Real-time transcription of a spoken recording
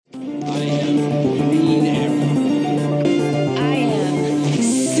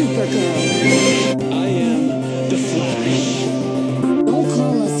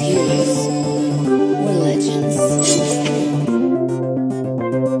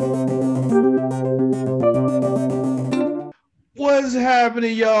What's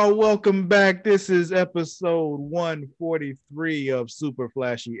happening, y'all? Welcome back. This is episode 143 of Super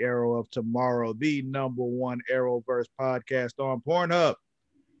Flashy Arrow of Tomorrow, the number one Arrowverse podcast on Pornhub.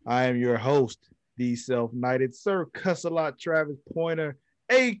 I am your host, the self-knighted Sir Cussalot Travis Pointer,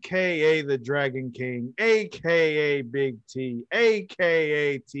 aka the Dragon King, aka Big T,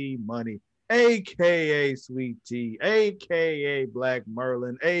 aka T Money, aka Sweet T, aka Black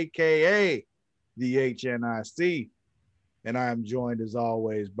Merlin, aka the HNIC. And I am joined as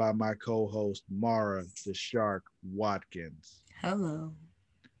always by my co-host Mara the Shark Watkins. Hello.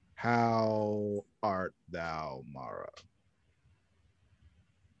 How art thou, Mara?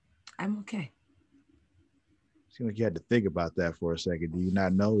 I'm okay. Seems like you had to think about that for a second. Do you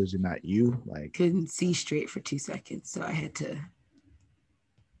not know? Is it not you? Like, couldn't see straight for 2 seconds, so I had to.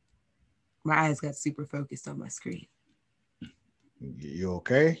 My eyes got super focused on my screen. you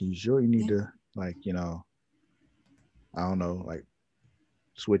okay? You sure you need Yeah. to, I don't know,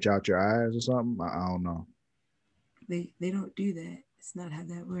 switch out your eyes or something? I don't know. They don't do that. It's not how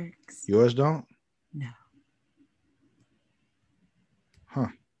that works. Yours don't? No. Huh.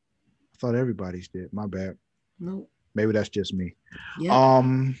 I thought everybody's did. My bad. Nope. Maybe that's just me. Yep.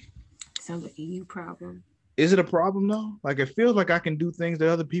 Sounds like a you problem. Is it a problem though? Like, it feels like I can do things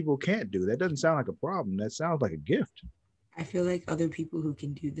that other people can't do. That doesn't sound like a problem. That sounds like a gift. I feel like other people who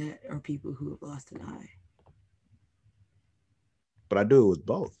can do that are people who have lost an eye. But I do it with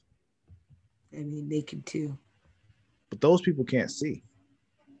both. I mean, they can too. But those people can't see.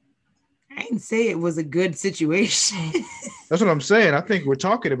 I didn't say it was a good situation. That's what I'm saying. I think we're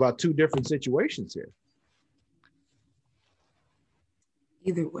talking about two different situations here.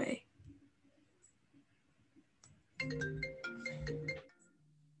 Either way.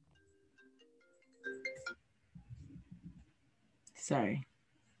 Sorry.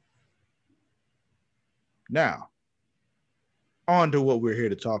 Now, on to what we're here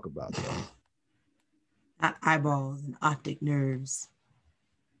to talk about, though. Not eyeballs and optic nerves.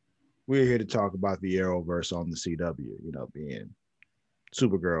 We're here to talk about the Arrowverse on the CW, being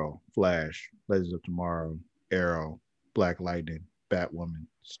Supergirl, Flash, Legends of Tomorrow, Arrow, Black Lightning, Batwoman,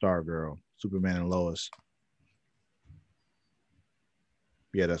 Stargirl, Superman and Lois.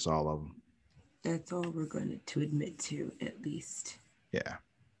 Yeah, that's all of them. That's all we're going to admit to, at least. Yeah.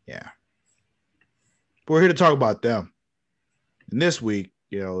 But we're here to talk about them. And this week,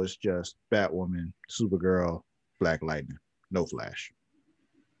 it's just Batwoman, Supergirl, Black Lightning, no Flash.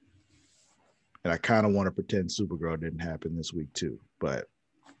 And I kind of want to pretend Supergirl didn't happen this week too, but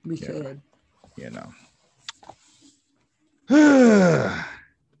we could. Where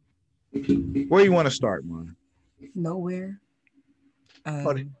you want to start, man? Nowhere.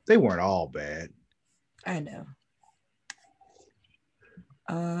 They weren't all bad. I know.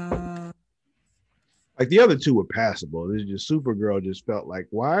 Like, the other two were passable. This just Supergirl just felt like,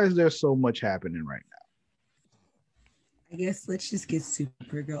 why is there so much happening right now? I guess let's just get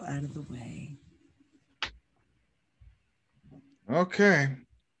Supergirl out of the way. Okay.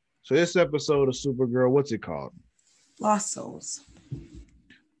 So this episode of Supergirl, what's it called? Lost Souls.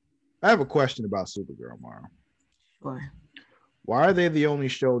 I have a question about Supergirl, Mara. Sure. Why are they the only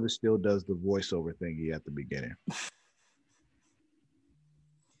show that still does the voiceover thingy at the beginning?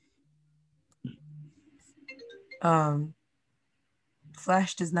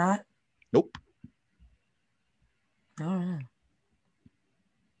 Flash does not? Nope. I don't know.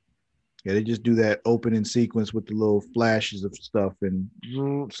 Yeah, they just do that opening sequence with the little flashes of stuff, and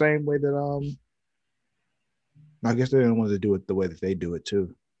same way that I guess they're the ones that do it the way that they do it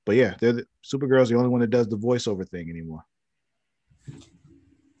too. But yeah, Supergirl's the only one that does the voiceover thing anymore.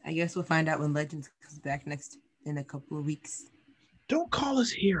 I guess we'll find out when Legends comes back in a couple of weeks. Don't call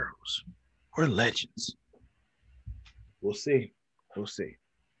us heroes. We're legends. We'll see. But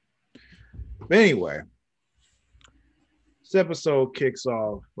anyway, this episode kicks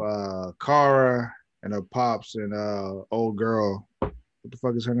off Kara and her pops and old girl. What the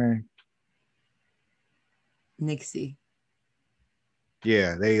fuck is her name? Nixie.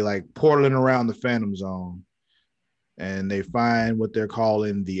 Yeah, they like portaling around the Phantom Zone, and they find what they're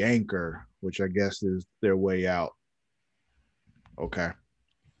calling the anchor, which I guess is their way out. Okay.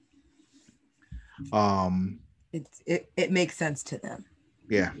 It makes sense to them.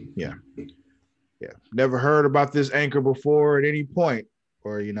 Yeah. Never heard about this anchor before at any point,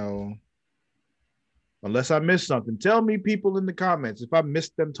 or unless I missed something. Tell me, people, in the comments, if I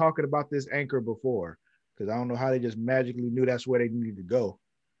missed them talking about this anchor before, because I don't know how they just magically knew that's where they needed to go.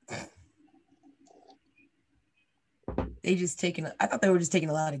 I thought they were just taking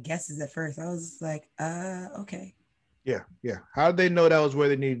a lot of guesses at first. I was like, okay. Yeah. How did they know that was where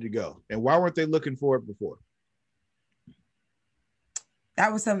they needed to go? And why weren't they looking for it before?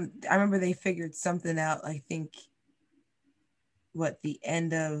 That was some. I remember they figured something out. I think the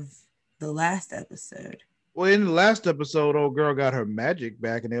end of the last episode. Well, in the last episode, old girl got her magic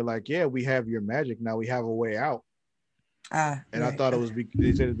back, and they're like, "Yeah, we have your magic now. We have a way out." And I Right. thought it was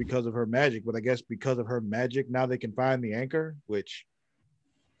they said it's because of her magic, but I guess because of her magic, now they can find the anchor, which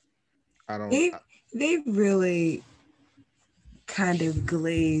I don't. They really kind of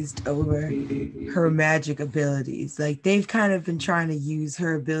glazed over her magic abilities. Like they've kind of been trying to use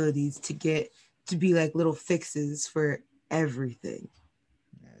her abilities to get to be like little fixes for everything.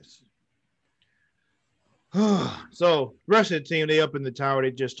 Yes. So rest of the team, they up in the tower,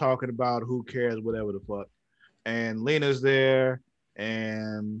 they just talking about who cares, whatever the fuck. And Lena's there,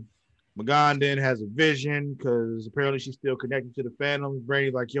 and Magandin has a vision because apparently she's still connected to the Phantoms.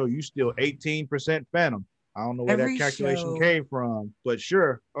 Brady's like, yo, you still 18% Phantom. I don't know where that calculation came from, but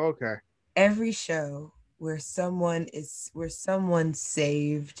sure, okay. Every show where someone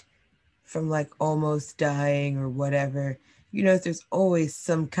saved from like almost dying or whatever, you know, there's always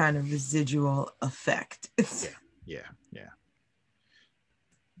some kind of residual effect. Yeah.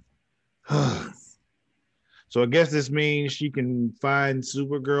 So I guess this means she can find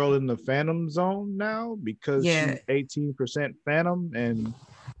Supergirl in the Phantom Zone now because she's 18% Phantom. And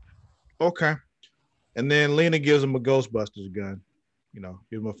okay. And then Lena gives him a Ghostbusters gun, you know,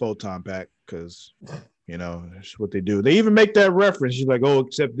 give him a photon pack because, you know, that's what they do. They even make that reference. She's like, oh,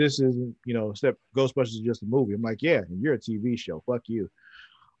 except this isn't, you know, except Ghostbusters is just a movie. I'm like, yeah, and you're a TV show. Fuck you.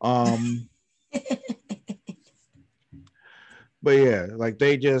 But yeah, like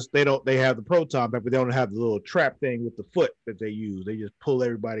they have the proton pack, but they don't have the little trap thing with the foot that they use. They just pull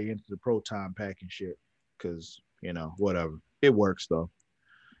everybody into the proton pack and shit. Cause, you know, whatever. It works though.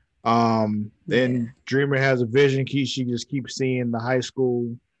 Then Dreamer has a vision. She just keeps seeing the high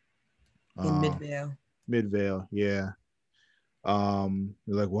school in Midvale. Midvale, yeah. They're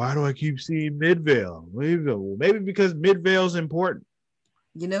like, why do I keep seeing Midvale? Maybe because Midvale's important.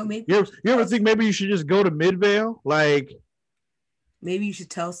 You know, maybe you ever think maybe you should just go to Midvale? Like, maybe you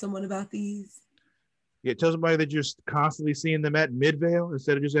should tell someone about these. Yeah, tell somebody that you're constantly seeing them at Midvale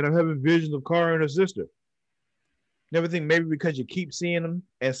instead of just saying, I'm having visions of Kara and her sister. Never think maybe because you keep seeing them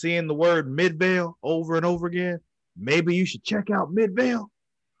and seeing the word Midvale over and over again, maybe you should check out Midvale.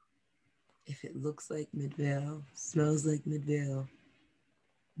 If it looks like Midvale, smells like Midvale,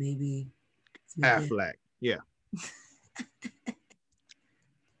 maybe it's Midvale. Affleck, yeah.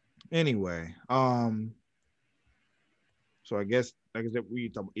 Anyway, so I guess I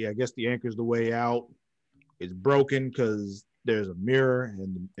guess the anchor's the way out. It's broken because there's a mirror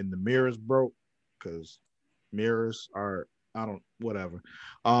and the mirror's broke because mirrors are whatever.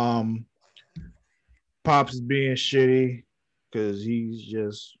 Pops is being shitty because he's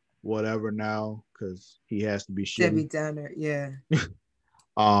just whatever now because he has to be shitty. Debbie Downer, yeah.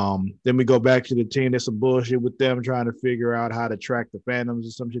 Then we go back to the team. There's some bullshit with them trying to figure out how to track the Phantoms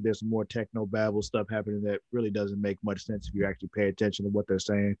or some shit. There's some more techno babble stuff happening that really doesn't make much sense if you actually pay attention to what they're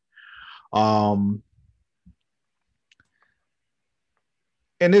saying. And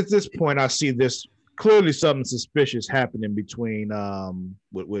at this point, I see this clearly something suspicious happening between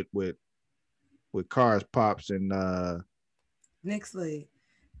with Kara's pops and Nixley.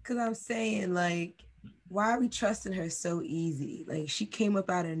 Because I'm saying, like, why are we trusting her so easy? Like, she came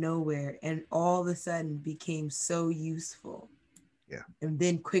up out of nowhere and all of a sudden became so useful. Yeah. And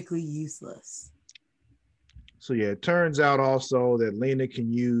then quickly useless. So yeah, it turns out also that Lena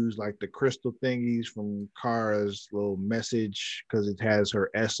can use like the crystal thingies from Kara's little message because it has her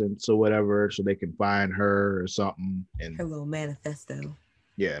essence or whatever, so they can find her or something. And her little manifesto.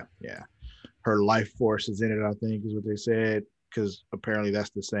 Yeah. Her life force is in it, I think, is what they said, because apparently that's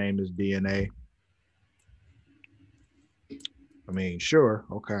the same as DNA. I mean, sure,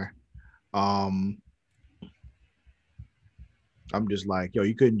 okay. I'm just like, yo,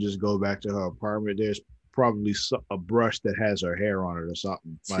 you couldn't just go back to her apartment. There's probably a brush that has her hair on it or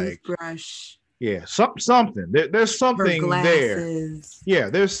something. Toothbrush. Yeah, something. There's something there. Yeah,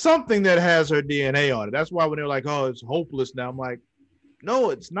 there's something that has her DNA on it. That's why when they're like, oh, it's hopeless now, I'm like, no,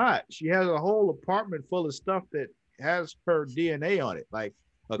 it's not. She has a whole apartment full of stuff that has her DNA on it, like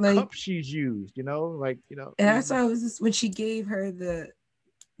a cup she's used, you know, like, you know. And that's why I was just when she gave her the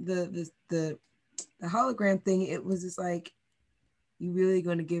hologram thing, it was just like, you really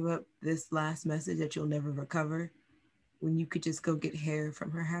going to give up this last message that you'll never recover when you could just go get hair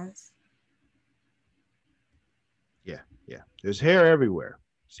from her house? Yeah. There's hair everywhere.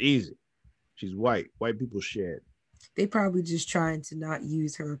 It's easy. She's white. White people shed. They probably just trying to not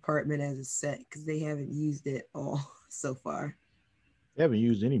use her apartment as a set because they haven't used it all so far. They haven't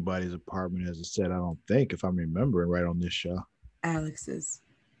used anybody's apartment as a set, I don't think, if I'm remembering right on this show. Alex's.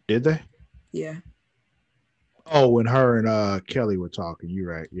 Did they? Yeah. Oh, when her and Kelly were talking,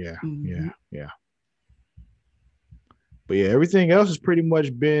 you're right. Yeah, Mm-hmm. yeah. But yeah, everything else has pretty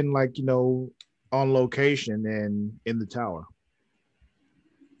much been like, on location and in the tower.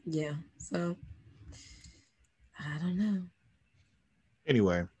 Yeah. So I don't know.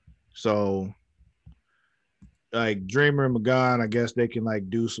 Anyway, so like Dreamer and Magan, I guess they can like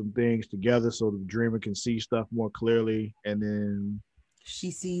do some things together so the Dreamer can see stuff more clearly. And then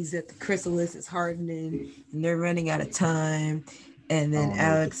She sees that the chrysalis is hardening and they're running out of time. And I then don't know what the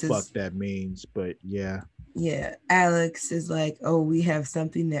Alex fuck is, that means, but yeah. yeah, Alex is like, oh, we have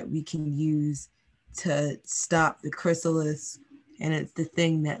something that we can use to stop the chrysalis. And it's the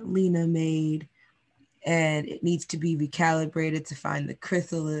thing that Lena made. And it needs to be recalibrated to find the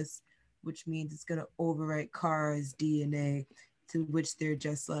chrysalis, which means it's going to overwrite Kara's DNA. To which they're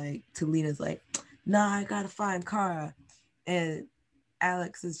just like, to Lena's like, nah, I got to find Kara. And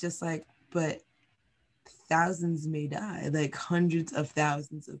Alex is just like, but thousands may die, like hundreds of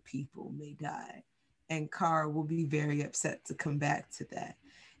thousands of people may die. And Kara will be very upset to come back to that.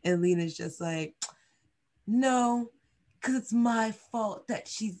 And Lena's just like, no, because it's my fault that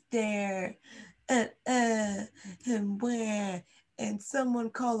she's there. And where? And someone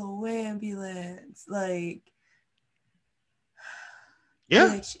call a ambulance. Like, Yeah.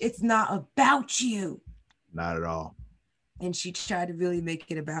 bitch, it's not about you. Not at all. And she tried to really make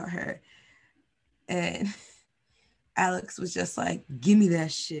it about her. And Alex was just like, give me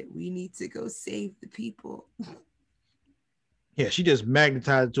that shit. We need to go save the people. Yeah, she just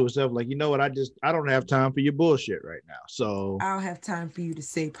magnetized it to herself, like, you know what? I don't have time for your bullshit right now. So I don't have time for you to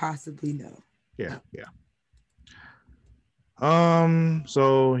say possibly no. yeah.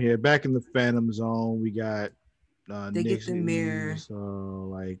 So yeah, back in the Phantom Zone, we got They get the mirror. Nixie's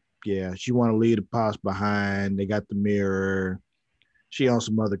like, yeah, she wanna leave the pops behind. They got the mirror. She on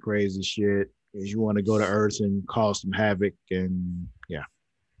some other crazy shit. She wanna go to Earth and cause some havoc and yeah.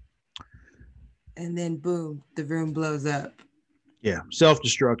 And then boom, the room blows up. Yeah,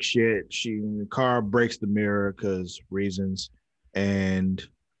 self-destruct shit. The car breaks the mirror because reasons. And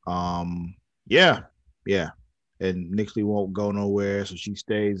yeah, yeah. And Nixley won't go nowhere, so she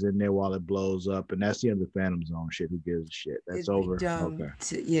stays in there while it blows up. And that's the end of the Phantom Zone shit. Who gives a shit? That's It'd be over. dumb Okay.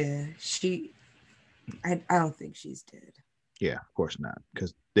 to, yeah. I don't think she's dead. Yeah, of course not.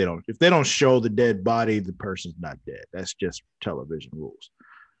 Because if they don't show the dead body, the person's not dead. That's just television rules.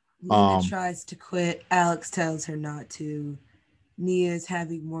 Lena tries to quit. Alex tells her not to. Nia's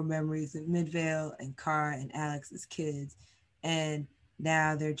having more memories of Midvale and Kara and Alex's kids. And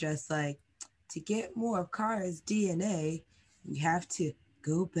now they're just like, to get more of Kara's DNA, we have to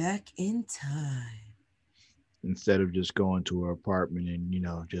go back in time. Instead of just going to her apartment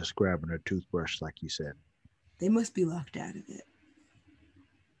and, just grabbing her toothbrush, like you said. They must be locked out of it.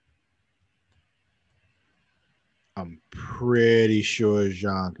 I'm pretty sure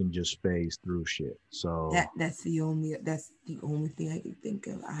Jean can just phase through shit. So that's the only thing I can think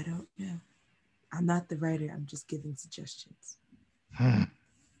of. I don't know. I'm not the writer. I'm just giving suggestions.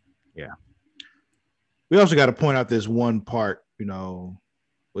 Yeah. We also got to point out this one part,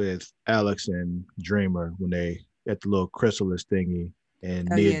 with Alex and Dreamer when they at the little chrysalis thingy and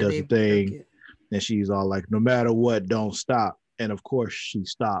Nia does the thing and she's all like, no matter what, don't stop. And of course she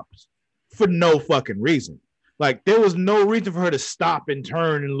stops for no fucking reason. Like there was no reason for her to stop and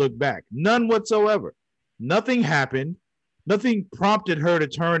turn and look back. None whatsoever. Nothing happened. Nothing prompted her to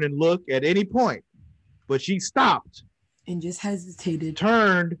turn and look at any point. But she stopped. And just hesitated.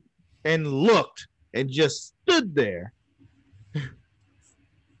 Turned and looked and just stood there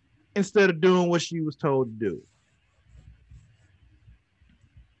instead of doing what she was told to do.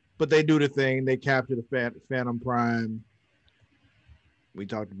 But they do the thing. They capture the Phantom Prime. We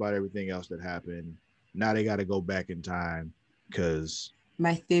talked about everything else that happened. Now they got to go back in time because...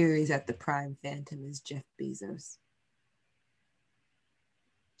 My theory is that the Prime Phantom is Jeff Bezos.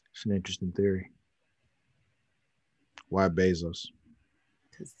 It's an interesting theory. Why Bezos?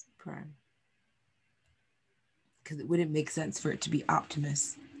 Because Prime. Because it wouldn't make sense for it to be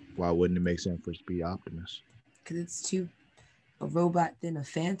Optimus. Why wouldn't it make sense for it to be Optimus? Because it's too a robot than a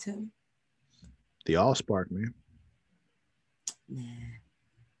phantom. The Allspark, man. Nah.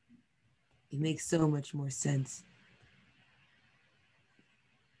 It makes so much more sense.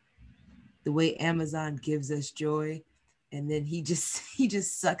 The way Amazon gives us joy, and then he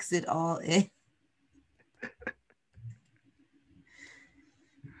just sucks it all in.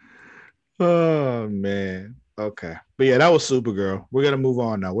 Oh man. Okay. But yeah, that was Supergirl. We're gonna move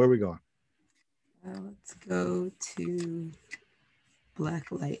on now. Where are we going? Let's go to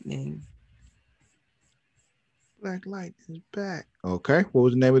Black Lightning. Black Light is back. Okay. What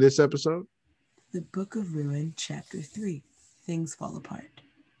was the name of this episode? The Book of Ruin, Chapter 3. Things Fall Apart.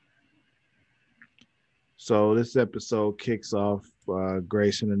 So this episode kicks off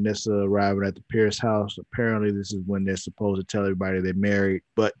Grace and Anissa arriving at the Pierce house. Apparently, this is when they're supposed to tell everybody they're married,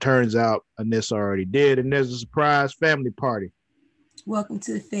 but turns out Anissa already did, and there's a surprise family party. Welcome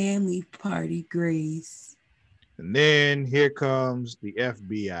to the family party, Grace. And then here comes the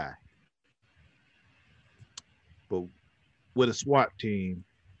FBI, but with a SWAT team.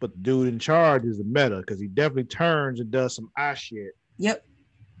 But the dude in charge is a meta because he definitely turns and does some eye shit. Yep.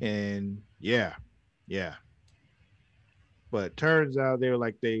 And yeah. But turns out they're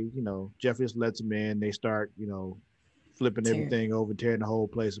like Jeff just lets them in. They start, flipping everything over, tearing the whole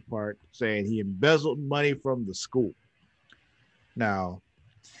place apart, saying he embezzled money from the school. Now,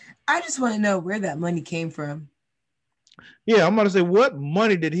 I just want to know where that money came from. Yeah, I'm gonna say, what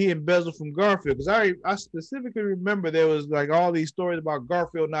money did he embezzle from Garfield? Because I specifically remember there was like all these stories about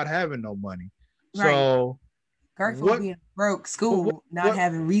Garfield not having no money. Right. So Garfield being broke, school not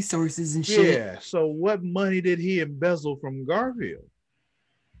having resources and shit. Yeah. So what money did he embezzle from Garfield?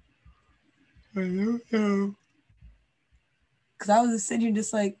 I don't know. Because I was sitting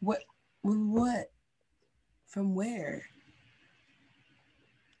just like, what? From where?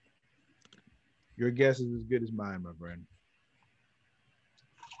 Your guess is as good as mine, my friend.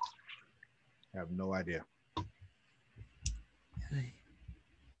 I have no idea.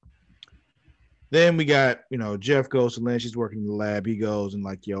 Then we got, Jeff goes to Lynn. She's working in the lab. He goes and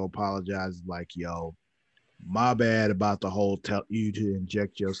apologizes, my bad about the whole tell you to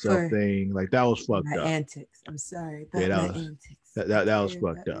inject yourself thing. Like, that was fucked up. Antics. I'm sorry about my antics. That was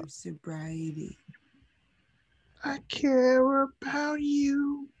fucked up. Sobriety. I care about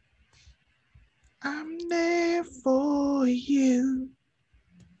you. I'm there for you.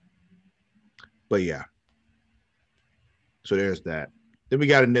 But yeah. So there's that. Then we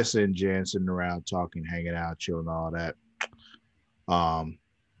got Anissa and Jen sitting around talking, hanging out, chilling, all that.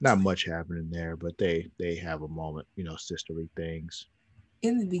 Not much happening there, but they have a moment, sisterly things.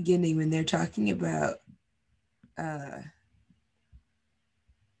 In the beginning, when they're talking about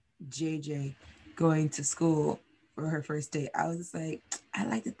JJ going to school for her first day, I was like, I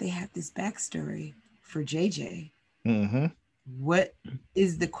like that they have this backstory for JJ. Mm-hmm. What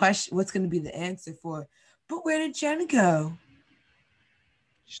is the question? What's going to be the answer for? But where did Jen go?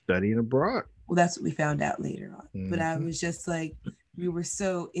 Studying abroad. Well, that's what we found out later on. Mm-hmm. But I was just like, we were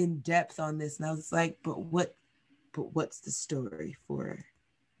so in depth on this, and I was like, but what's the story for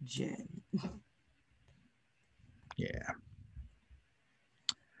Jen? Yeah.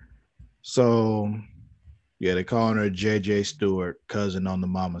 So, yeah, they're calling her JJ Stewart, cousin on the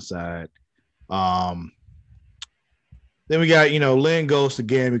mama side. Then we got, Lynn goes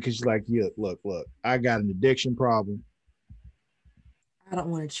again because she's like, yeah, look, I got an addiction problem. I don't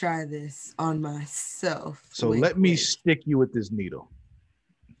want to try this on myself. So let me stick you with this needle.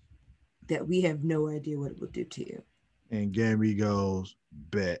 That we have no idea what it will do to you. And Gamby goes,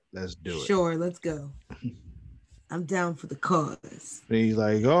 bet, let's do it. Sure, let's go. I'm down for the cause. And he's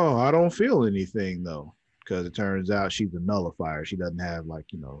like, oh, I don't feel anything though. Because it turns out she's a nullifier. She doesn't have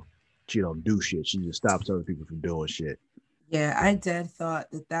she don't do shit. She just stops other people from doing shit. Yeah, I dead thought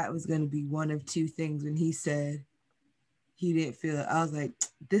that was going to be one of two things when he said he didn't feel it. I was like,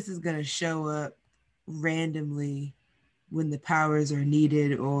 this is going to show up randomly when the powers are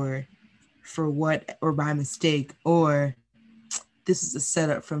needed or for what, or by mistake, or this is a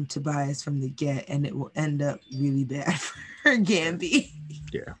setup from Tobias from the get and it will end up really bad for Gamby.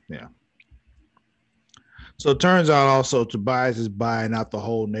 Yeah. So it turns out also Tobias is buying out the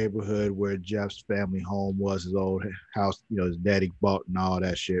whole neighborhood where Jeff's family home was, his old house, his daddy bought and all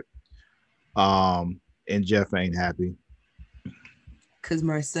that shit. And Jeff ain't happy. Because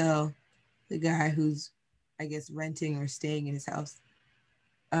Marcel, the guy who's, I guess, renting or staying in his house,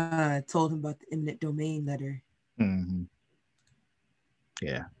 told him about the eminent domain letter. Mm-hmm.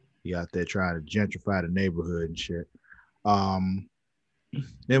 Yeah. He out there trying to gentrify the neighborhood and shit.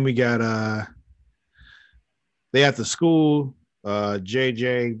 Then we got they at the school,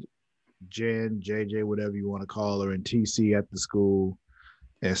 JJ, Jen, JJ, whatever you want to call her, and TC at the school.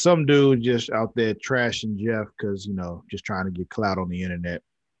 And some dude just out there trashing Jeff because, just trying to get clout on the internet.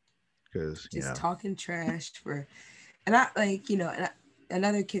 Because, talking trash for, and I like, and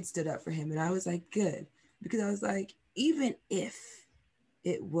another kid stood up for him. And I was like, good. Because I was like, even if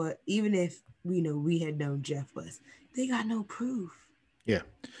we had known Jeff was, they got no proof. Yeah.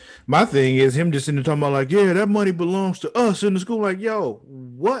 My thing is him just in the talking about like, yeah, that money belongs to us in the school. Like, yo,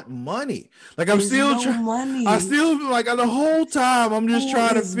 what money? Like, I'm There's still no trying. I money. still like the whole time. I'm just School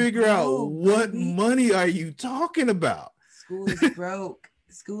trying to is figure out broke, what baby. money are you talking about? School is broke.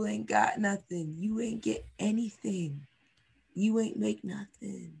 School ain't got nothing. You ain't get anything. You ain't make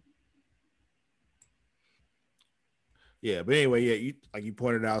nothing. Yeah, but anyway, yeah, you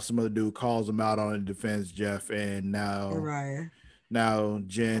pointed out, some other dude calls him out on the defense, Jeff, and now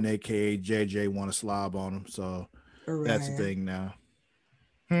Jen, aka JJ, want to slob on him. So that's the thing now.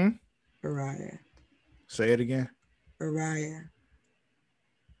 Mariah. Say it again. Mariah.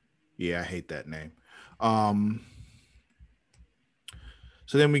 Yeah, I hate that name.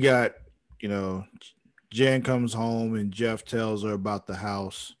 So then we got, Jen comes home and Jeff tells her about the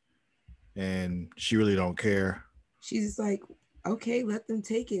house, and she really don't care. She's just like, okay, let them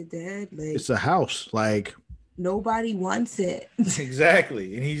take it, Dad. Like, it's a house. Like, nobody wants it.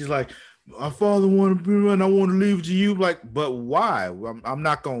 Exactly. And he's like, my father wanted to be around, I want to leave it to you. Like, but why? I'm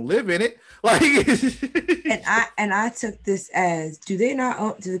not gonna live in it. Like, and I took this as, do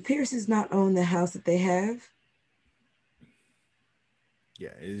the Pierces not own the house that they have?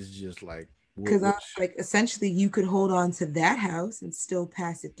 Yeah, it's just like, because I was like, essentially you could hold on to that house and still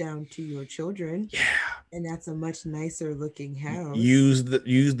pass it down to your children. Yeah. And that's a much nicer looking house. Use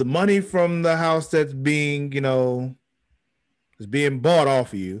the money from the house that's being, is being bought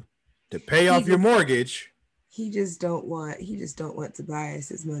off of you to pay off your mortgage. He just don't want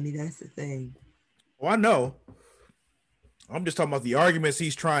Tobias's money. That's the thing. Well, I know. I'm just talking about the arguments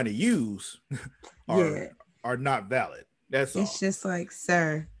he's trying to use are not valid. That's all. It's just like,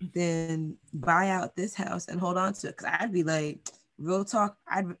 sir, then buy out this house and hold on to it. Because I'd be like, real talk,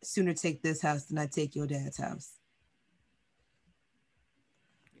 I'd sooner take this house than I'd take your dad's house.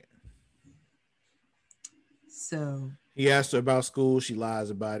 Yeah. So he asked her about school. She lies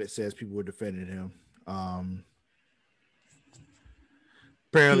about it, says people were defending him.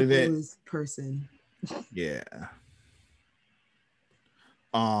 Apparently that person. Yeah.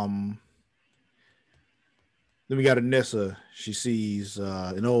 Then we got Anissa. She sees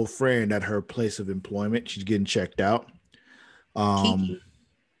an old friend at her place of employment. She's getting checked out.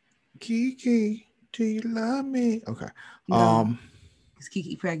 Kiki, do you love me? Okay. No, is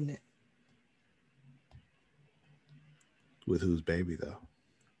Kiki pregnant? With whose baby though?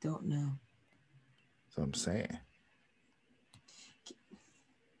 Don't know. That's what I'm saying.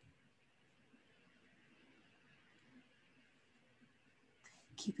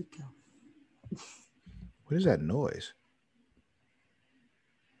 Keep it going. What is that noise?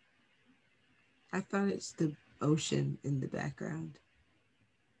 I thought it's the ocean in the background.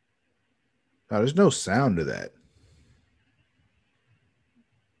 No, there's no sound to that.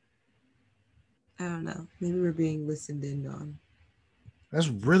 I don't know. Maybe we're being listened in on. That's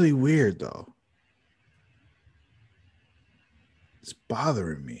really weird, though. It's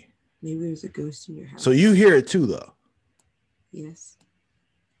bothering me. Maybe there's a ghost in your house. So you hear it too, though? Yes.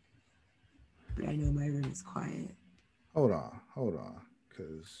 But I know my room is quiet. Hold on.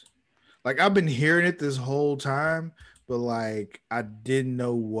 Because, I've been hearing it this whole time, but, I didn't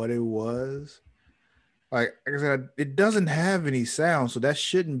know what it was. Like I said, it doesn't have any sound, so that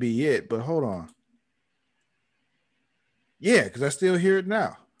shouldn't be it. But hold on. Yeah, because I still hear it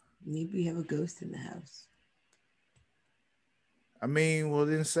now. Maybe we have a ghost in the house. I mean, well,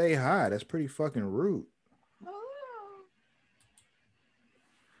 then say hi. That's pretty fucking rude. Oh.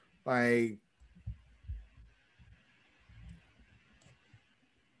 Like,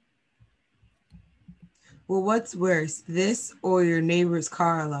 well, what's worse, this or your neighbor's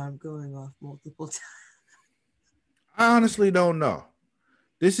car alarm going off multiple times? I honestly don't know.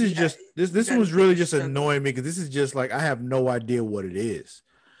 This is this was really just annoying me because this is just like I have no idea what it is.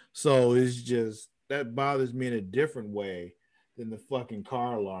 So it's just that bothers me in a different way than the fucking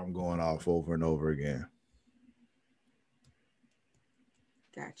car alarm going off over and over again.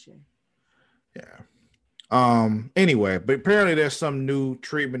 Gotcha. Yeah. Anyway, but apparently there's some new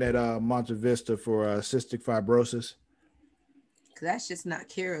treatment at Monte Vista for cystic fibrosis. That's just not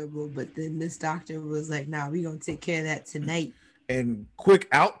curable. But then this doctor was like, nah, we're going to take care of that tonight. And quick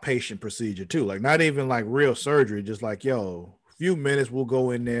outpatient procedure too. Like not even like real surgery. Just like, yo, a few minutes, we'll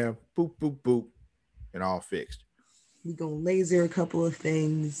go in there, boop, boop, boop, and all fixed. We're going to laser a couple of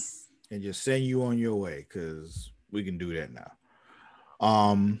things. And just send you on your way because we can do that now.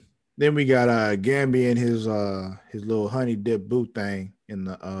 Then we got Gambi and his little honey dip boot thing in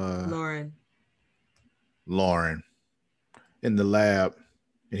the Lauren in the lab,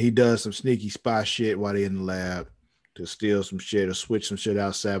 and he does some sneaky spy shit while they in the lab to steal some shit or switch some shit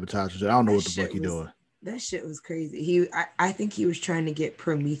out, sabotage some shit. I don't know what the fuck he doing. That shit was crazy. I think he was trying to get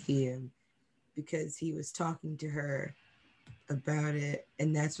Prometheum because he was talking to her about it,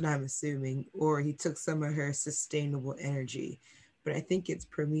 and that's what I'm assuming. Or he took some of her sustainable energy. But I think it's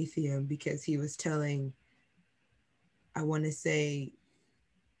Prometheum because he was telling, I want to say,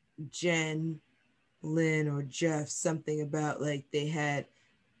 Jen, Lynn, or Jeff something about like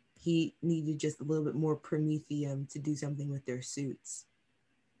he needed just a little bit more Prometheum to do something with their suits.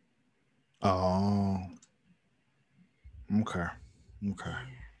 Oh, okay.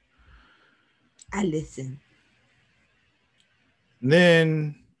 I listen.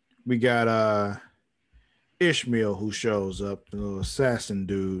 Then we got Ishmael who shows up, the little assassin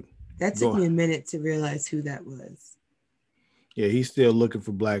dude. That took me a minute to realize who that was. Yeah, he's still looking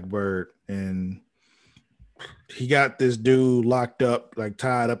for Blackbird, and he got this dude locked up, like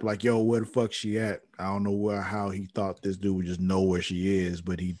tied up, like, yo, where the fuck she at? I don't know how he thought this dude would just know where she is,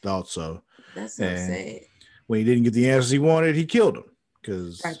 but he thought so. That's what I'm saying. When he didn't get the answers he wanted, he killed him.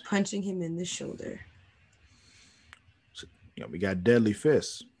 By punching him in the shoulder. We got deadly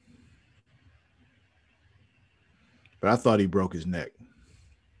fists. But I thought he broke his neck.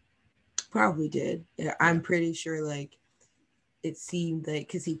 Probably did. Yeah, I'm pretty sure, like, it seemed like,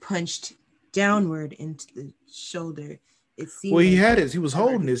 because he punched downward into the shoulder. It seemed well, he was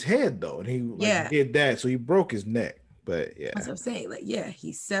holding his head, though, and he did that, so he broke his neck. But yeah. That's what I'm saying. Like, yeah,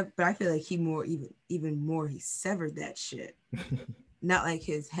 he severed, but I feel like he severed that shit. Not like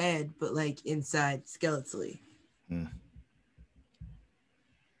his head, but like inside skeletally. No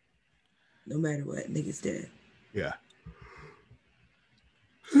matter what, nigga's dead. Yeah.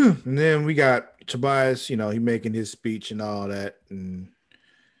 And then we got Tobias, he making his speech and all that, and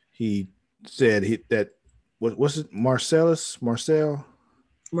he said what's it, Marcel?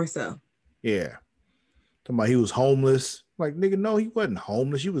 Yeah. Talking about he was homeless. Like, nigga, no, he wasn't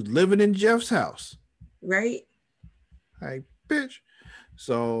homeless. He was living in Jeff's house. Right? Like, bitch.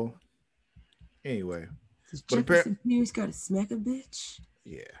 So, anyway. Jefferson Pierce got to smack a bitch?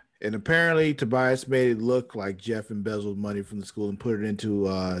 Yeah. And apparently Tobias made it look like Jeff embezzled money from the school and put it into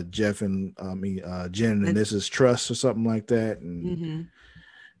Jen and Anissa's trust or something like that. And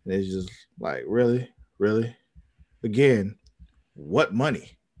it's just like, really? Again, what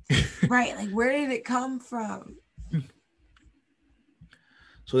money? Right. Like, where did it come from?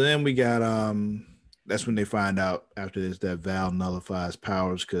 So then we got that's when they find out after this that Val nullifies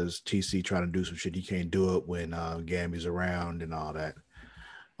powers because TC trying to do some shit. He can't do it when Gamby's around and all that.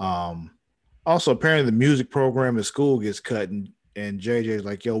 Also, apparently the music program at school gets cut, and JJ's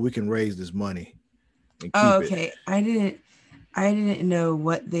like, yo, we can raise this money and keep it. I didn't know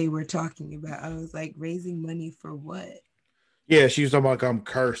what they were talking about. I was like, raising money for what? Yeah, she was talking about, like, I'm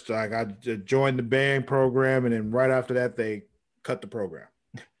cursed. Like, I joined the band program, and then right after that, they cut the program.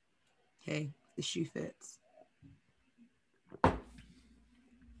 Hey, the shoe fits.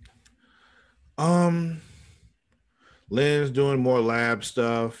 Lynn's doing more lab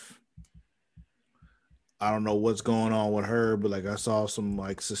stuff. I don't know what's going on with her, but like I saw some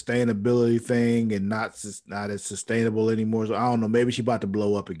like sustainability thing and not as sustainable anymore. So I don't know. Maybe she about to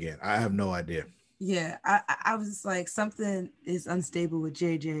blow up again. I have no idea. Yeah, I was just like, something is unstable with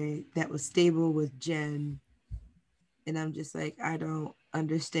JJ that was stable with Jen. And I'm just like, I don't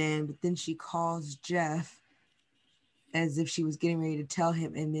understand. But then she calls Jeff as if she was getting ready to tell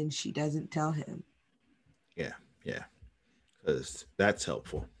him, and then she doesn't tell him. Yeah. Because that's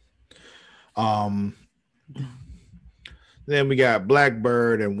helpful. Then we got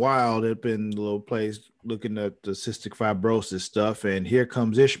Blackbird and Wild up in the little place looking at the cystic fibrosis stuff, and here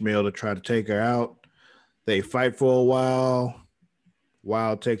comes Ishmael to try to take her out. They fight for a while.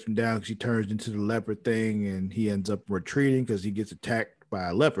 Wild takes him down because he turns into the leopard thing, and he ends up retreating because he gets attacked by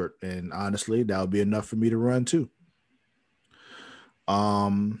a leopard. And honestly, that would be enough for me to run too.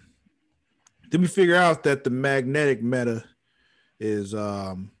 Then we figure out that the magnetic meta is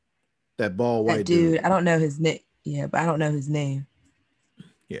that bald white dude. I don't know his name. Yeah, but I don't know his name.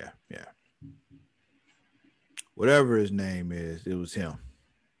 Yeah. Whatever his name is, it was him.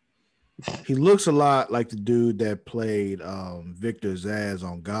 He looks a lot like the dude that played Victor Zsasz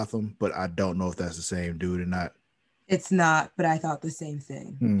on Gotham, but I don't know if that's the same dude or not. It's not, but I thought the same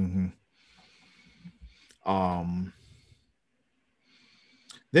thing.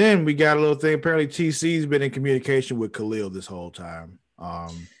 Then we got a little thing. Apparently TC's been in communication with Khalil this whole time. I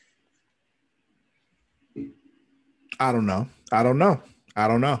don't know.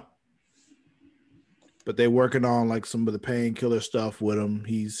 But they're working on like some of the painkiller stuff with him.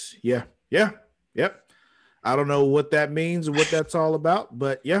 Yep. I don't know what that means or what that's all about,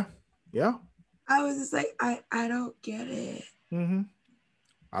 but yeah. I was just like, I don't get it.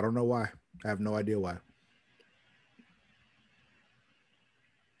 I don't know why. I have no idea why.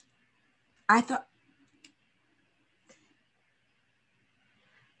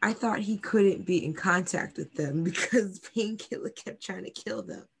 I thought he couldn't be in contact with them because Painkiller kept trying to kill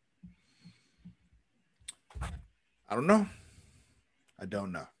them. I don't know. I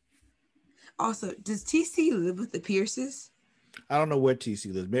don't know. Also, does TC live with the Pierces? I don't know where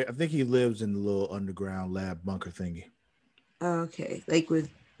TC lives. I think he lives in the little underground lab bunker thingy. Okay,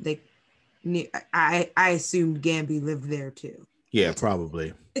 I assumed Gambi lived there too. Yeah,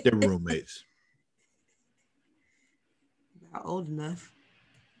 probably. They're roommates. Not old enough.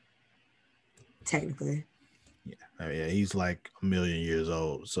 Technically. Yeah, he's like a million years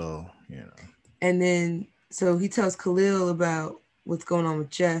old, so And then so he tells Khalil about what's going on with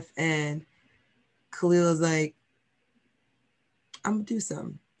Jeff, and Khalil is like, I'm gonna do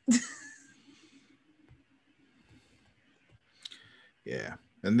something. Yeah.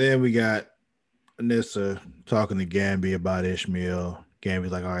 And then we got Anissa talking to Gambi about Ishmael.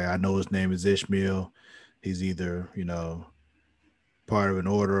 Gambi's like, all right, I know his name is Ishmael. He's either, part of an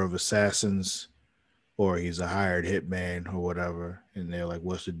order of assassins or he's a hired hitman or whatever. And they're like,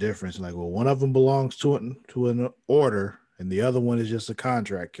 what's the difference? Like, well, one of them belongs to an order and the other one is just a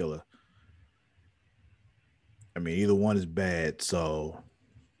contract killer. I mean, either one is bad, so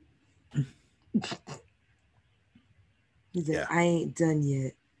He's like, I ain't done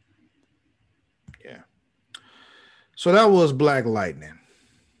yet. Yeah. So that was Black Lightning.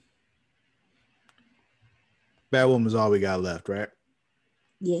 Batwoman's all we got left, right?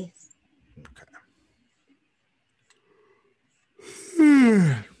 Yes. Okay.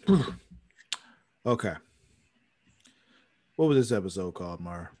 Okay. What was this episode called,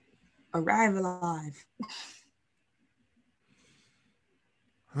 Mara? Arrive Alive.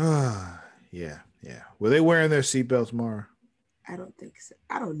 Yeah. Were they wearing their seatbelts, Mara? I don't think so.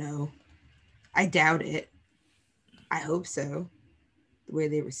 I don't know. I doubt it. I hope so. The way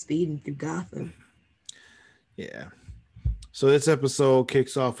they were speeding through Gotham. Yeah. So this episode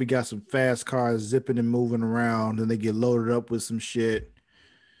kicks off. We got some fast cars zipping and moving around, and they get loaded up with some shit,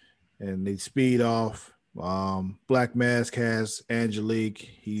 and they speed off. Black Mask has Angelique.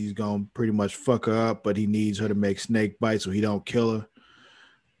 He's gonna pretty much fuck her up, but he needs her to make snake bites so he don't kill her.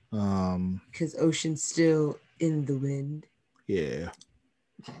 Because Ocean's still in the wind. Yeah.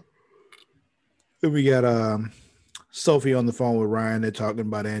 Then we got Sophie on the phone with Ryan. They're talking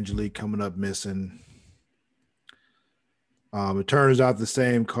about Angelique coming up missing. It turns out the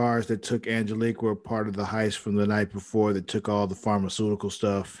same cars that took Angelique were part of the heist from the night before that took all the pharmaceutical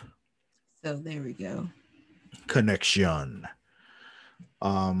stuff. So there we go. Connection.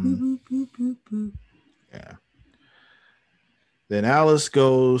 Boop, boop, boop, boop. Yeah. Then Alice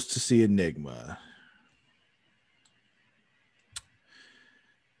goes to see Enigma.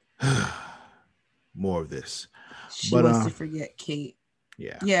 More of this. She wants to forget Kate.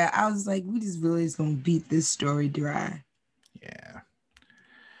 Yeah. Yeah, I was like, we just really is gonna beat this story dry. Yeah.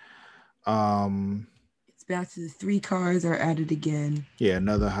 It's back to the 3 cars are at it again. Yeah,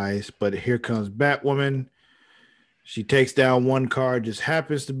 another heist. But here comes Batwoman. She takes down one car, just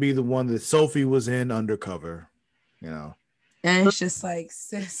happens to be the one that Sophie was in undercover. And it's just like,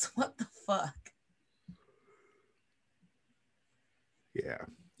 sis, what the fuck? Yeah.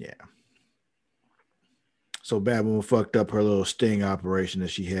 So Batwoman fucked up her little sting operation that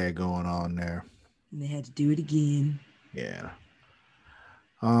she had going on there. And they had to do it again. Yeah.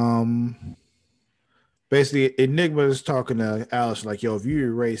 Basically, Enigma is talking to Alice like, yo, if you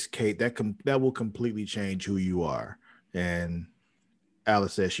erase Kate, that will completely change who you are. And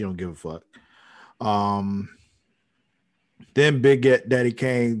Alice says she don't give a fuck. Then Big Daddy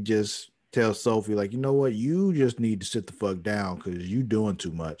Kane just tells Sophie, like, you know what? You just need to sit the fuck down because you doing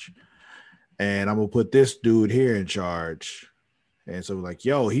too much. And I'm gonna put this dude here in charge. And so like,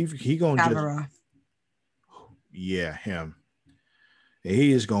 yo, he gonna Kavaroff. Yeah, him. And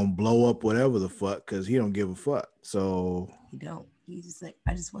he is gonna blow up whatever the fuck because he don't give a fuck. So he don't. He's just like,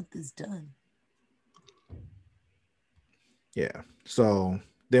 I just want this done. Yeah. So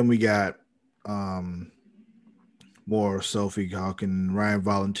then we got more Sophie talking. Ryan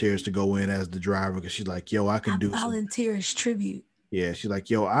volunteers to go in as the driver because she's like, yo, I volunteer as tribute. Yeah, she's like,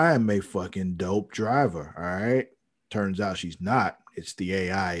 yo, I am a fucking dope driver. All right. Turns out she's not. It's the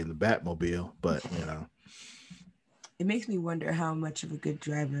AI in the Batmobile, but It makes me wonder how much of a good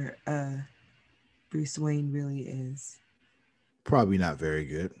driver Bruce Wayne really is. Probably not very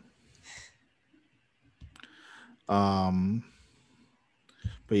good. But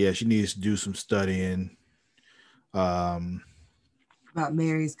yeah, she needs to do some studying. About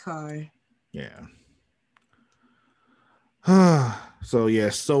Mary's car. Yeah. So yeah,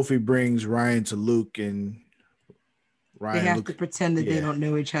 Sophie brings Ryan to Luke, and Ryan. They have to pretend that they don't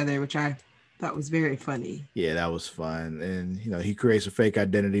know each other, which I That was very funny. Yeah, that was fun. And, he creates a fake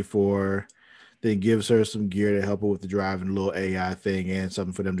identity for her, then gives her some gear to help her with the driving, a little AI thing, and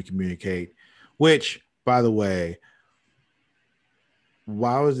something for them to communicate. Which, by the way,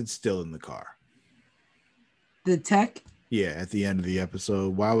 why was it still in the car? The tech? Yeah, at the end of the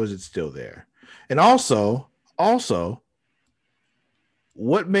episode, why was it still there? And also,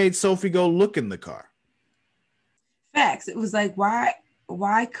 what made Sophie go look in the car? Facts. It was like, why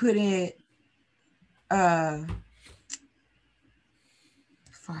couldn't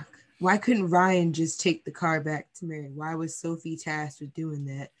why couldn't Ryan just take the car back to Mary? Why was Sophie tasked with doing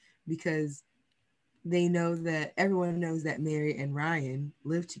that? Because they know that everyone knows that Mary and Ryan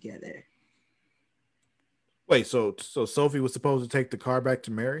live together. Wait, so Sophie was supposed to take the car back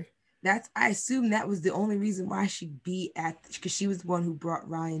to Mary? I assume that was the only reason why she'd be because she was the one who brought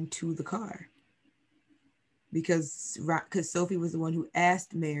Ryan to the car. Because Sophie was the one who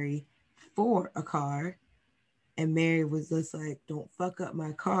asked Mary for a car, and Mary was just like, "Don't fuck up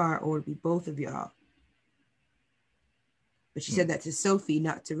my car, or it'll be both of y'all." But she said that to Sophie,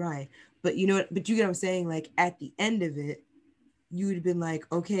 not to Ryan. But you get what I'm saying? Like, at the end of it, you would have been like,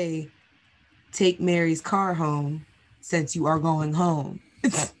 okay, take Mary's car home since you are going home.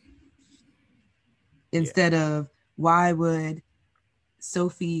 Instead of, why would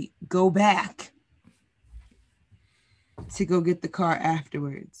Sophie go back to go get the car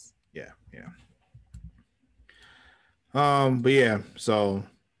afterwards? Yeah. But yeah, so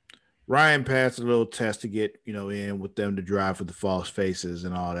Ryan passed a little test to get, in with them to drive for the false faces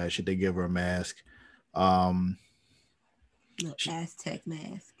and all that shit. They give her a mask. Aztec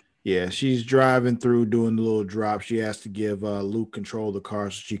mask. Yeah, she's driving through doing the little drop. She has to give Luke control of the car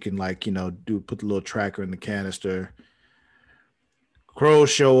so she can put the little tracker in the canister.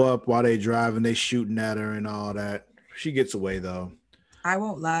 Crows show up while they driving. They shooting at her and all that. She gets away though. I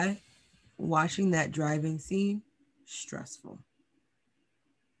won't lie. Watching that driving scene, stressful.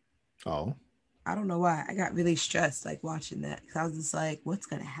 Oh. I don't know why. I got really stressed watching that. I was just like, what's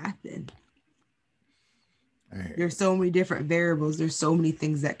going to happen? There's so many different variables. There's so many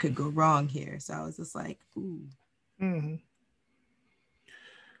things that could go wrong here. So I was just like, ooh. Mm-hmm.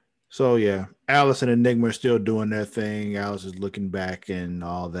 So yeah, Alice and Enigma are still doing their thing. Alice is looking back and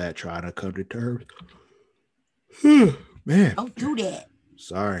all that, trying to come to terms. Man. Don't do that.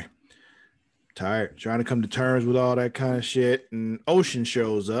 Sorry. Tired. Trying to come to terms with all that kind of shit. And Ocean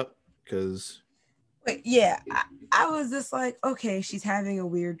shows up because... Yeah, I was just like, okay, she's having a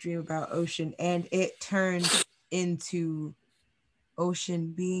weird dream about Ocean, and it turned into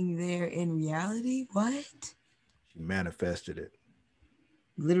Ocean being there in reality. What? She manifested it.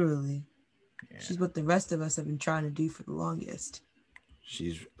 Literally. Yeah. She's what the rest of us have been trying to do for the longest.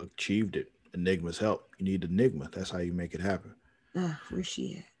 She's achieved it. Enigma's help. You need Enigma. That's how you make it happen. Where's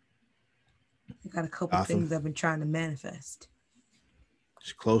she at? I got a couple things I've been trying to manifest.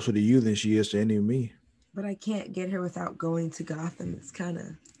 She's closer to you than she is to any of me. But I can't get her without going to Gotham. It's kind of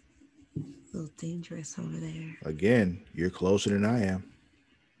a little dangerous over there. Again, you're closer than I am.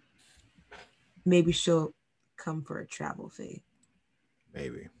 Maybe she'll come for a travel fee.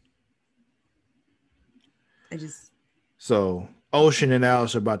 Maybe. So Ocean and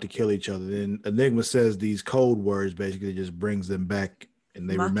Alice are about to kill each other. Then Enigma says these code words, basically just brings them back and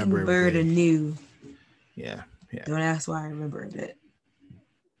they remember everything. Anew. Yeah. Don't ask why I remembered it.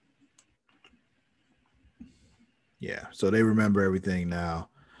 Yeah, so they remember everything now.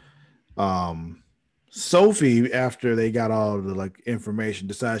 Sophie, after they got all the information,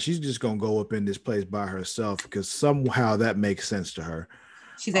 decides she's just gonna go up in this place by herself because somehow that makes sense to her.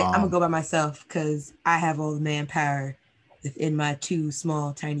 She's like, I'm gonna go by myself because I have all the manpower within my two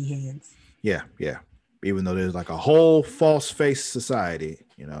small, tiny hands. Yeah. Even though there's a whole false face society,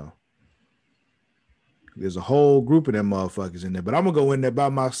 there's a whole group of them motherfuckers in there, but I'm gonna go in there by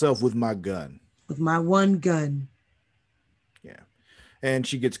myself with my gun. With my one gun. Yeah. And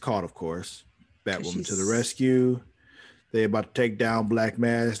she gets caught, of course. Batwoman to the rescue. They about to take down Black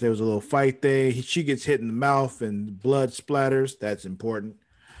Mask. There was a little fight there. She gets hit in the mouth and blood splatters. That's important.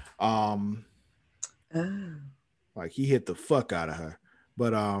 He hit the fuck out of her.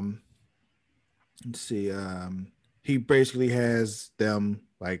 But let's see. He basically has them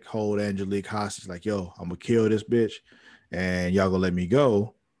hold Angelique hostage. Yo, I'm gonna kill this bitch, and y'all gonna let me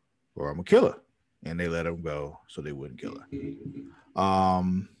go, or I'm gonna kill her. And they let him go so they wouldn't kill her.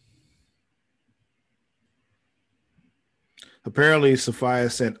 Apparently, Sophia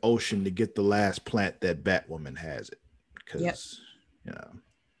sent Ocean to get the last plant that Batwoman has it. Because,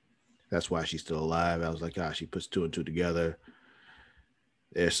 that's why she's still alive. I was like, she puts two and two together.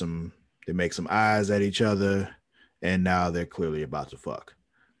 They make some eyes at each other, and now they're clearly about to fuck.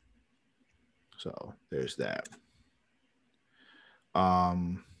 So there's that.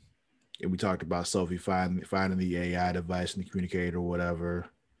 And we talked about Sophie finding the AI device in the communicator or whatever.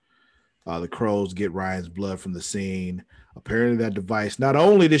 The crows get Ryan's blood from the scene. Apparently, that device, not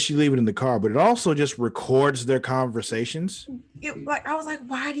only does she leave it in the car, but it also just records their conversations. I was like,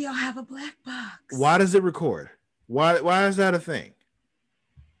 why do y'all have a black box? Why does it record? Why is that a thing?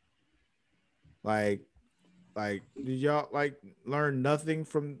 Like, did y'all learn nothing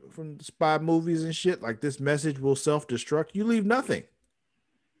from the spy movies and shit? Like, this message will self-destruct. You leave nothing.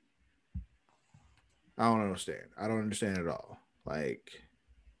 I don't understand. I don't understand at all. Like,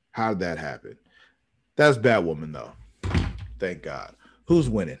 how did that happen? That's Batwoman, though. Thank God. Who's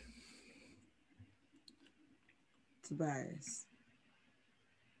winning? Tobias.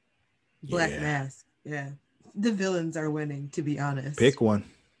 Black Mask. Yeah. The villains are winning, to be honest. Pick one.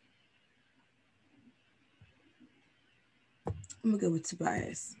 I'm going to go with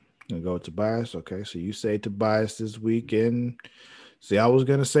Tobias. You're going to go with Tobias? Okay, so you say Tobias this weekend. See, I was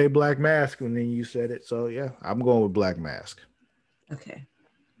going to say Black Mask, and then you said it. So, yeah, I'm going with Black Mask. Okay.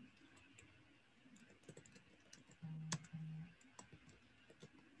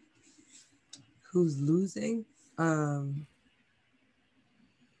 Who's losing?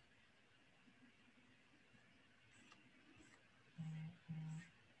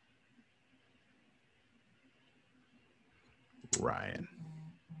 Ryan.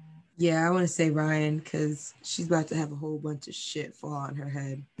 Yeah, I want to say Ryan because she's about to have a whole bunch of shit fall on her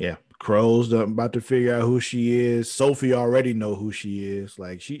head. Yeah, Crow's about to figure out who she is. Sophie already know who she is.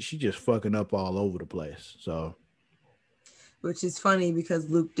 Like she just fucking up all over the place. So, which is funny because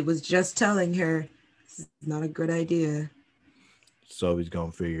Luke was just telling her this is not a good idea. Sophie's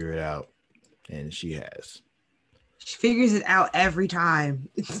gonna figure it out, and she has. She figures it out every time.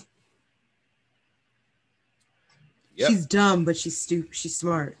 Yep. She's dumb, but she's stupid. She's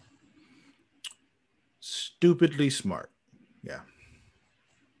smart. Stupidly smart. Yeah.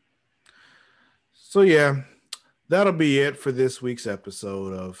 So yeah, that'll be it for this week's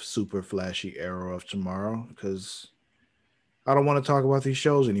episode of Super Flashy Arrow of Tomorrow, because I don't want to talk about these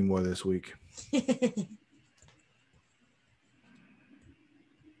shows anymore this week.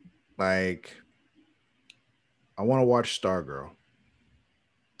 Like, I want to watch Stargirl.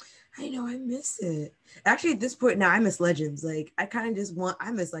 I know, I miss it. Actually, at this point now, I miss Legends. Like, I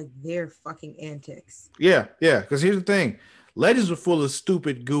miss like their fucking antics. Yeah, because here's the thing. Legends were full of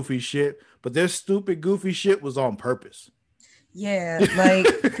stupid, goofy shit, but their stupid, goofy shit was on purpose. Yeah, like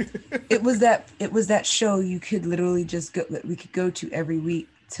it was that show you could literally just go, we could go to every week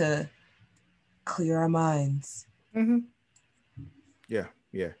to clear our minds. Mm-hmm. Yeah.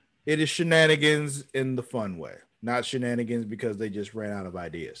 It is shenanigans in the fun way, not shenanigans because they just ran out of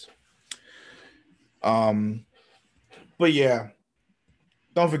ideas. But yeah,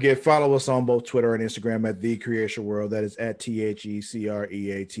 don't forget, follow us on both Twitter and Instagram at The Creation World. That is at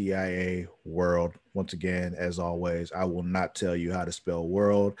TheCreatia World. Once again, as always, I will not tell you how to spell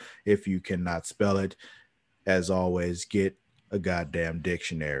world if you cannot spell it. As always, get a goddamn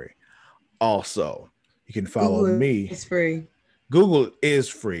dictionary. Also, you can follow me. It's free. Google is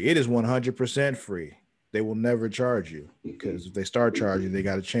free. It is 100% free. They will never charge you, because if they start charging, they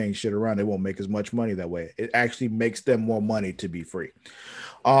got to change shit around. They won't make as much money that way. It actually makes them more money to be free.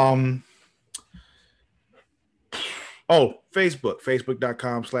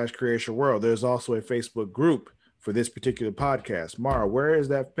 Facebook.com/Creation World. There's also a Facebook group for this particular podcast. Mara, where is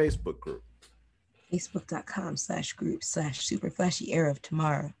that Facebook group? Facebook.com/group/Super Flashy Arrow of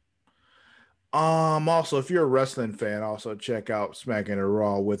Tomorrow. Also, if you're a wrestling fan, also check out Smacking It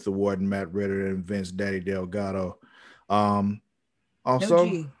Raw with the Warden Matt Ritter and Vince Daddy Delgado. Also, no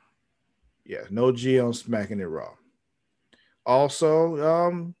G. Yeah, no G on Smacking It Raw.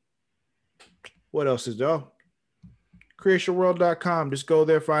 Also, what else is there? CreationWorld.com. Just go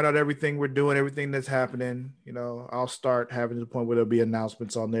there, find out everything we're doing, everything that's happening. You know, I'll start having to the point where there'll be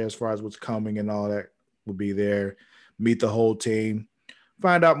announcements on there as far as what's coming and all that will be there. Meet the whole team.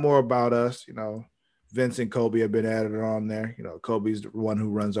 Find out more about us. You know, Vince and Kobe have been added on there. You know, Kobe's the one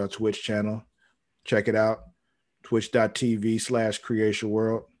who runs our Twitch channel. Check it out. Twitch.tv/Creation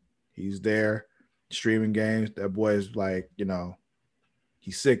World. He's there streaming games. That boy is like, you know,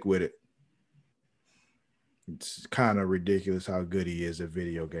 he's sick with it. It's kind of ridiculous how good he is at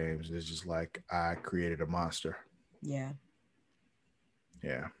video games. It's just like, I created a monster. Yeah.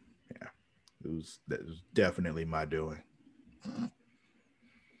 That was definitely my doing.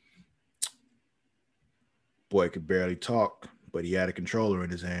 Boy could barely talk, but he had a controller in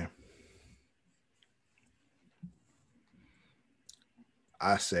his hand.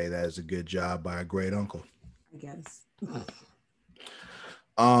 I say that is a good job by a great uncle. I guess.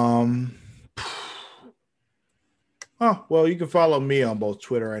 Oh, well, you can follow me on both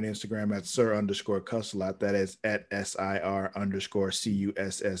Twitter and Instagram at Sir_Cussalot. That is at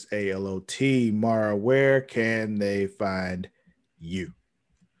SIR_CUSSALOT. Mara, where can they find you?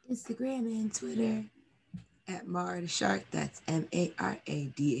 Instagram and Twitter at Mara the Shark. That's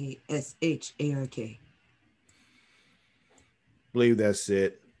MARADASHARK. Believe that's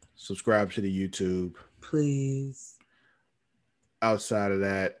it. Subscribe to the YouTube. Please. Outside of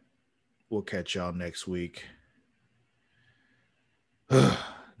that, we'll catch y'all next week.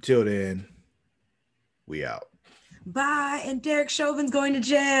 Till then, we out. Bye. And Derek Chauvin's going to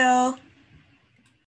jail.